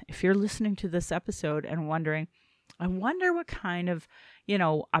biases. If you're listening to this episode and wondering, I wonder what kind of,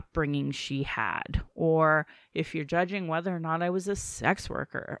 upbringing she had, or if you're judging whether or not I was a sex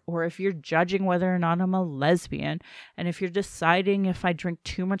worker, or if you're judging whether or not I'm a lesbian, and if you're deciding if I drink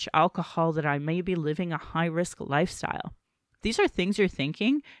too much alcohol that I may be living a high-risk lifestyle. These are things you're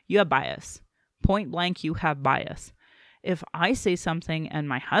thinking, you have bias. Point blank, you have bias. If I say something and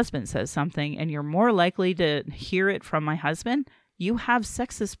my husband says something and you're more likely to hear it from my husband, you have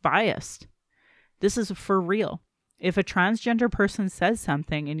sexist bias. This is for real. If a transgender person says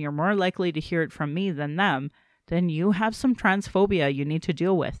something and you're more likely to hear it from me than them, then you have some transphobia you need to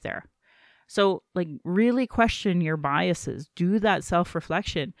deal with there. So, really question your biases. Do that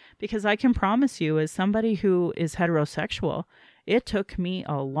self-reflection, because I can promise you, as somebody who is heterosexual, it took me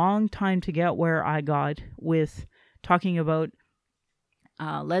a long time to get where I got with talking about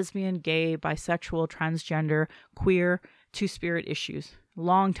lesbian, gay, bisexual, transgender, queer, two-spirit issues.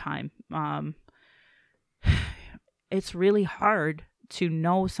 Long time. It's really hard to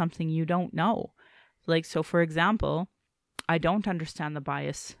know something you don't know. So for example, I don't understand the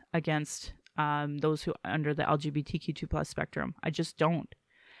bias against those who under the LGBTQ2+ spectrum. I just don't.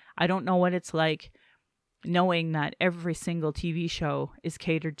 I don't know what it's like knowing that every single TV show is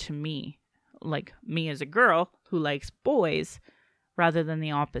catered to me. Like me as a girl who likes boys rather than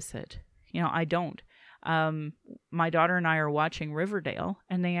the opposite. I don't. My daughter and I are watching Riverdale,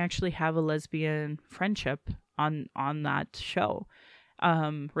 and they actually have a lesbian friendship on that show.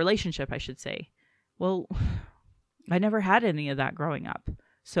 Relationship, I should say. Well, I never had any of that growing up.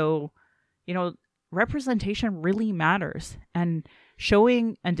 So, representation really matters. And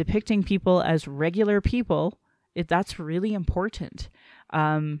showing and depicting people as regular people, that's really important.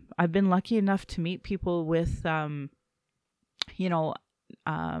 I've been lucky enough to meet people with,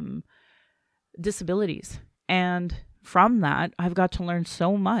 disabilities. And from that, I've got to learn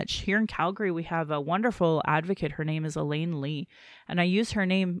so much. Here in Calgary, we have a wonderful advocate. Her name is Elaine Lee. And I use her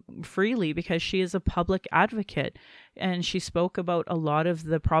name freely because she is a public advocate. And she spoke about a lot of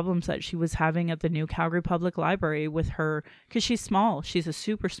the problems that she was having at the New Calgary Public Library with her, because she's small. She's a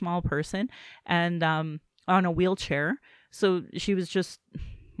super small person and on a wheelchair. So she was just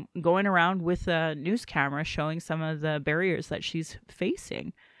going around with a news camera showing some of the barriers that she's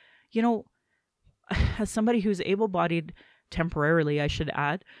facing. As somebody who's able-bodied temporarily, I should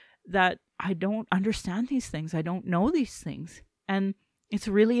add, that I don't understand these things. I don't know these things. And it's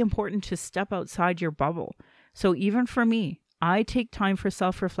really important to step outside your bubble. So even for me, I take time for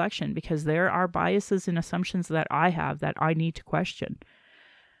self-reflection because there are biases and assumptions that I have that I need to question.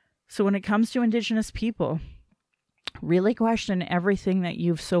 So when it comes to Indigenous people, really question everything that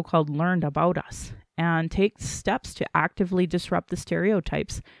you've so-called learned about us and take steps to actively disrupt the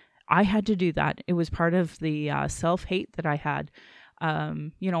stereotypes. I had to do that. It was part of the self-hate that I had,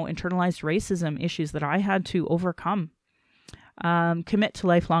 internalized racism issues that I had to overcome. Commit to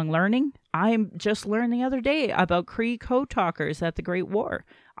lifelong learning. I just learned the other day about Cree code talkers at the Great War.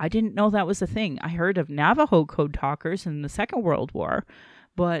 I didn't know that was a thing. I heard of Navajo code talkers in the Second World War,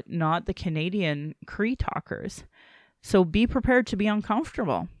 but not the Canadian Cree talkers. So be prepared to be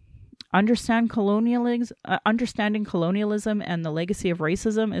uncomfortable. Understanding colonialism and the legacy of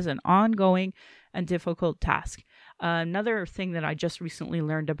racism is an ongoing and difficult task. Another thing that I just recently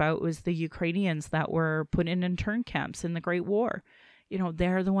learned about was the Ukrainians that were put in intern camps in the Great War.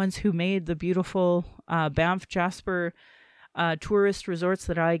 They're the ones who made the beautiful Banff Jasper tourist resorts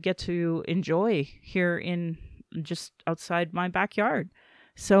that I get to enjoy here in just outside my backyard.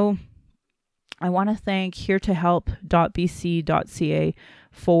 So I want to thank heretohelp.bc.ca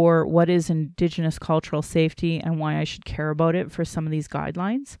for what is Indigenous cultural safety and why I should care about it for some of these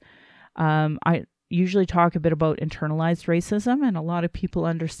guidelines. I usually talk a bit about internalized racism, and a lot of people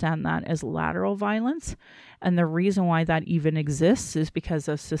understand that as lateral violence. And the reason why that even exists is because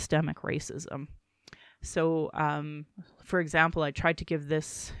of systemic racism. So, for example, I tried to give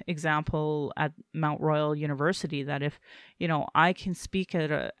this example at Mount Royal University that if, I can speak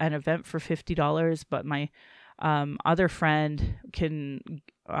at an event for $50, but my other friend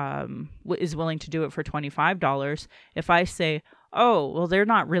is willing to do it for $25. If I say, oh, well, they're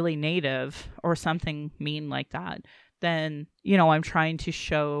not really Native or something mean like that, then, I'm trying to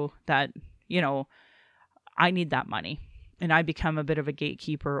show that, I need that money and I become a bit of a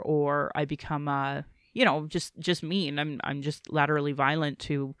gatekeeper, or I become just mean. I'm just laterally violent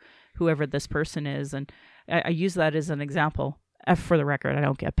to whoever this person is. And I use that as an example. For the record, I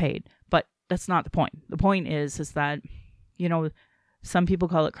don't get paid, but that's not the point. The point is that, some people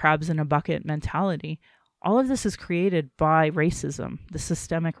call it crabs in a bucket mentality. All of this is created by racism, the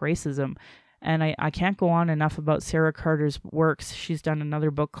systemic racism. And I can't go on enough about Sarah Carter's works. She's done another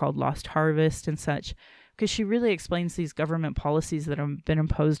book called Lost Harvest and such, because she really explains these government policies that have been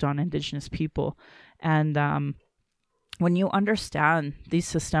imposed on Indigenous people. And when you understand these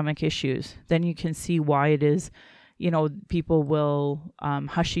systemic issues, then you can see why it is, people will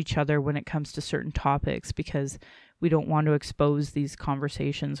hush each other when it comes to certain topics, because we don't want to expose these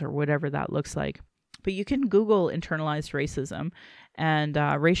conversations or whatever that looks like. But you can Google internalized racism, and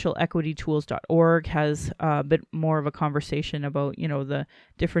racialequitytools.org has a bit more of a conversation about, the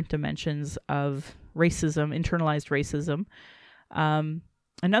different dimensions of racism, internalized racism.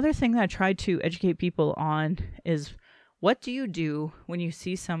 Another thing that I tried to educate people on is, what do you do when you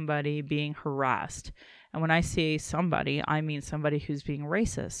see somebody being harassed? And when I say somebody, I mean somebody who's being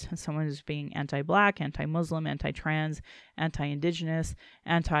racist, and someone who's being anti-Black, anti-Muslim, anti-trans, anti-Indigenous,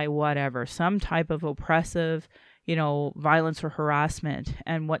 anti-whatever, some type of oppressive, violence or harassment,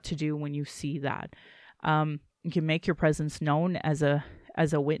 and what to do when you see that. You can make your presence known as a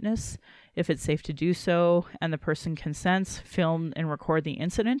witness if it's safe to do so, and the person consents, film and record the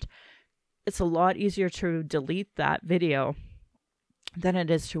incident. It's a lot easier to delete that video than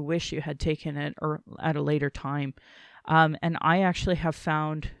it is to wish you had taken it or at a later time. And I actually have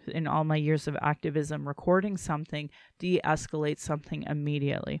found in all my years of activism, recording something de-escalates something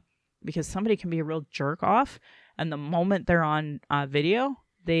immediately, because somebody can be a real jerk off, and the moment they're on video,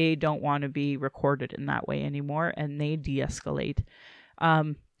 they don't want to be recorded in that way anymore, and they de-escalate.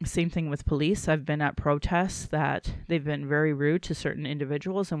 Same thing with police. I've been at protests that they've been very rude to certain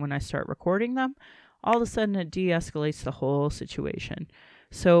individuals, and when I start recording them, all of a sudden it de-escalates the whole situation.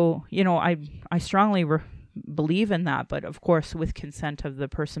 So, I strongly believe in that, but of course with consent of the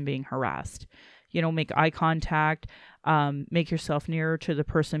person being harassed. Make eye contact, make yourself nearer to the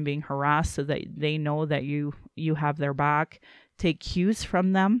person being harassed so that they know that you have their back. Take cues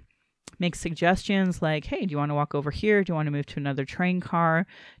from them. Make suggestions like, hey, do you want to walk over here? Do you want to move to another train car?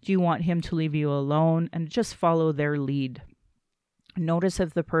 Do you want him to leave you alone? And just follow their lead. Notice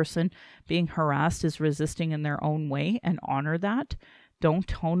if the person being harassed is resisting in their own way, and honor that. Don't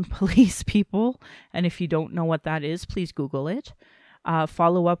tone police people. And if you don't know what that is, please Google it.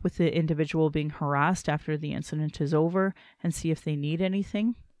 Follow up with the individual being harassed after the incident is over and see if they need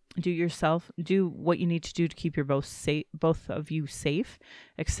anything. Do what you need to do to keep your both of you safe.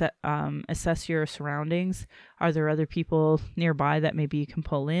 Assess your surroundings. Are there other people nearby that maybe you can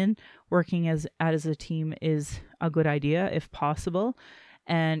pull in? Working as a team is a good idea if possible.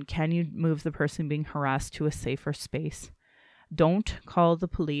 And can you move the person being harassed to a safer space? Don't call the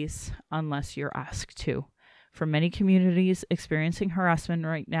police unless you're asked to. For many communities experiencing harassment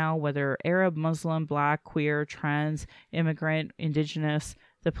right now, whether Arab, Muslim, Black, queer, trans, immigrant, Indigenous,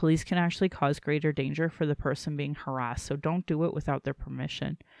 the police can actually cause greater danger for the person being harassed. So don't do it without their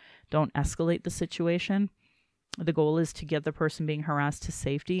permission. Don't escalate the situation. The goal is to get the person being harassed to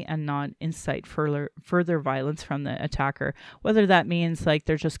safety and not incite further violence from the attacker. Whether that means like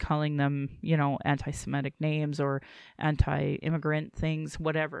they're just calling them, anti-Semitic names or anti-immigrant things,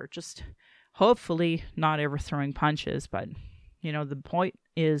 whatever. Just hopefully not ever throwing punches, but the point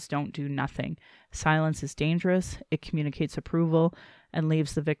is don't do nothing. Silence is dangerous. It communicates approval and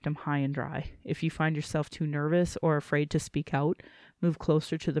leaves the victim high and dry. If you find yourself too nervous or afraid to speak out, move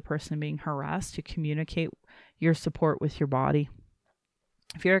closer to the person being harassed to communicate your support with your body.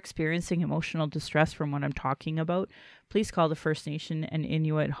 If you're experiencing emotional distress from what I'm talking about, please call the First Nation and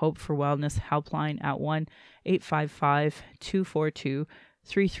Inuit Hope for Wellness helpline at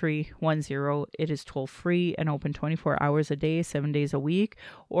 1-855-242-3310. It is toll free and open 24 hours a day, 7 days a week,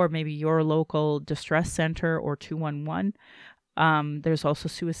 or maybe your local distress center or 211. There's also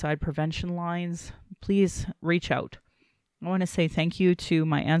suicide prevention lines. Please reach out. I want to say thank you to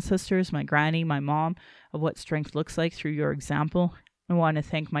my ancestors, my granny, my mom, of what strength looks like through your example. I want to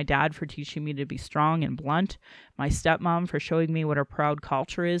thank my dad for teaching me to be strong and blunt, my stepmom for showing me what a proud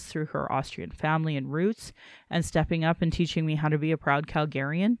culture is through her Austrian family and roots, and stepping up and teaching me how to be a proud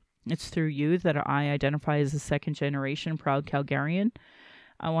Calgarian. It's through you that I identify as a second-generation proud Calgarian.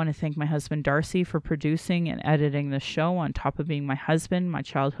 I want to thank my husband Darcy for producing and editing the show, on top of being my husband, my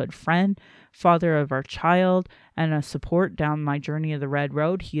childhood friend, father of our child, and a support down my journey of the Red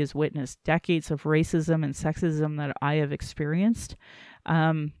Road. He has witnessed decades of racism and sexism that I have experienced.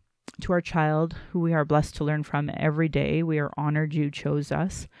 To our child, who we are blessed to learn from every day, we are honored you chose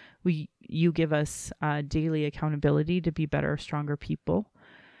us. You give us daily accountability to be better, stronger people.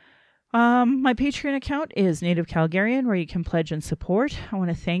 My Patreon account is Native Calgarian, where you can pledge and support. I want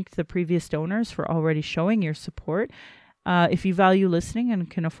to thank the previous donors for already showing your support. If you value listening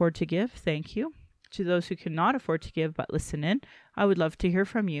and can afford to give, thank you. To those who cannot afford to give but listen in, I would love to hear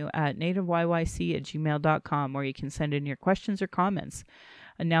from you at nativeyyc@gmail.com, where you can send in your questions or comments.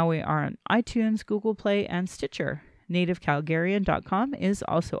 And now we are on iTunes, Google Play, and Stitcher. NativeCalgarian.com is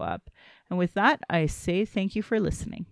also up. And with that, I say thank you for listening.